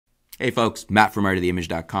Hey folks, Matt from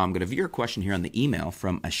artoftheimage.com. Got a viewer question here on the email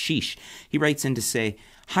from Ashish. He writes in to say,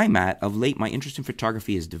 "Hi Matt, of late my interest in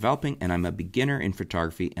photography is developing and I'm a beginner in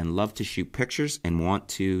photography and love to shoot pictures and want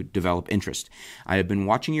to develop interest. I have been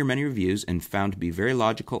watching your many reviews and found to be very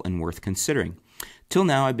logical and worth considering. Till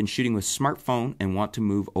now, I've been shooting with smartphone and want to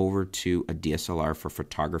move over to a DSLR for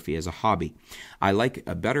photography as a hobby. I like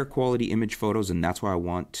a better quality image photos, and that's why I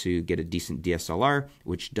want to get a decent DSLR,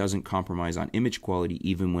 which doesn't compromise on image quality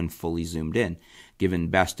even when fully zoomed in, given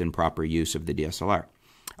best and proper use of the DSLR.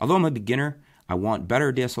 Although I'm a beginner, I want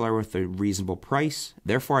better DSLR with a reasonable price.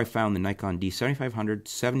 Therefore, I found the Nikon D7500,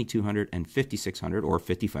 7200, and 5600 or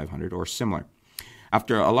 5500 or similar.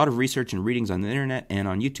 After a lot of research and readings on the internet and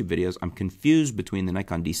on YouTube videos, I'm confused between the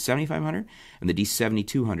Nikon D7500 and the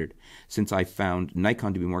D7200, since I found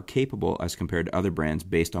Nikon to be more capable as compared to other brands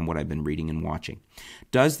based on what I've been reading and watching.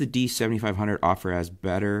 Does the D7500 offer as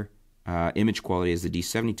better image quality as the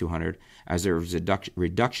D7200, as there is a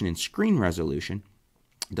reduction in screen resolution?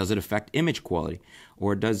 Does it affect image quality?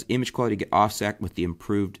 Or does image quality get offset with the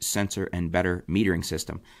improved sensor and better metering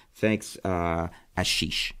system? Thanks,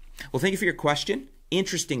 Ashish." Well, thank you for your question.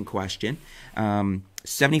 Interesting question.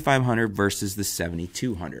 7500 versus the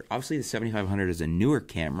 7200. Obviously, the 7500 is a newer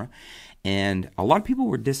camera, and a lot of people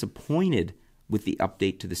were disappointed with the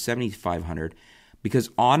update to the 7500 because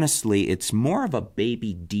honestly, it's more of a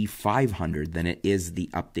baby D500 than it is the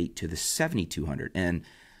update to the 7200. And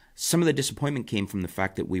some of the disappointment came from the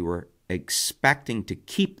fact that we were expecting to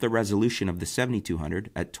keep the resolution of the 7200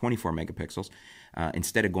 at 24 megapixels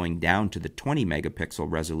instead of going down to the 20 megapixel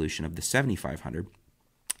resolution of the 7500.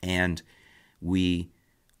 And we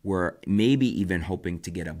were maybe even hoping to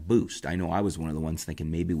get a boost. I know I was one of the ones thinking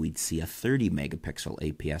maybe we'd see a 30 megapixel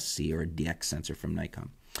APS-C or a DX sensor from Nikon.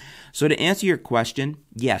 So to answer your question,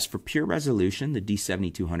 yes, for pure resolution, the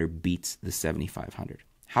D7200 beats the 7500.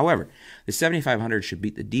 However, the 7500 should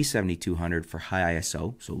beat the D7200 for high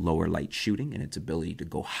ISO, so lower light shooting, and its ability to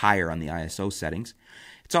go higher on the ISO settings.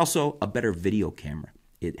 It's also a better video camera.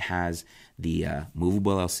 It has the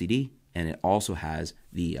movable LCD, and it also has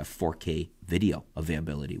the 4K video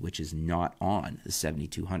availability, which is not on the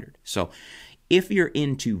 7200. So if you're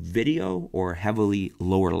into video or heavily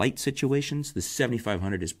lower light situations, the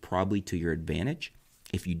 7500 is probably to your advantage.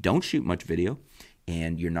 If you don't shoot much video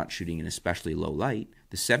and you're not shooting in especially low light,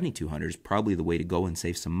 the 7200 is probably the way to go and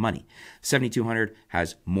save some money. 7200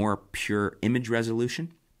 has more pure image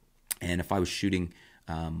resolution, and if I was shooting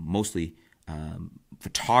mostly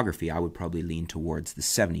photography, I would probably lean towards the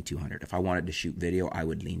 7200. If I wanted to shoot video, I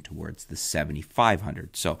would lean towards the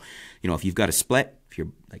 7500. So, if you've got a split, if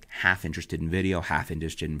you're like half interested in video, half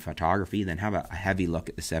interested in photography, then have a heavy look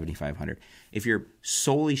at the 7500. If you're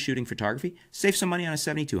solely shooting photography, save some money on a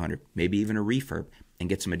 7200, maybe even a refurb, and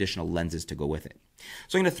get some additional lenses to go with it.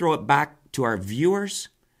 So I'm going to throw it back to our viewers.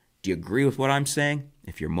 Do you agree with what I'm saying?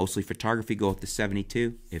 If you're mostly photography, go with the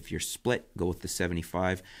 72. If you're split, go with the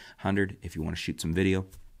 7500 if you want to shoot some video.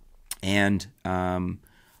 And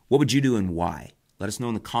what would you do and why? Let us know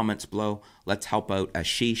in the comments below. Let's help out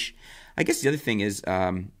Ashish. I guess the other thing is,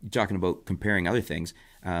 talking about comparing other things,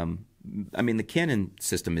 the Canon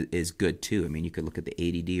system is good too. You could look at the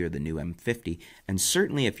 80D or the new M50. And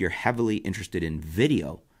certainly if you're heavily interested in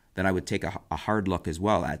video, then I would take a hard look as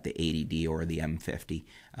well at the 80D or the M50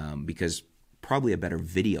 because probably a better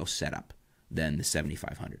video setup than the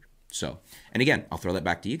 7500. So, and again, I'll throw that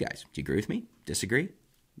back to you guys. Do you agree with me? Disagree?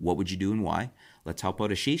 What would you do and why? Let's help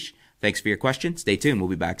out Ashish. Thanks for your question. Stay tuned. We'll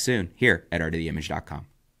be back soon here at artoftheimage.com.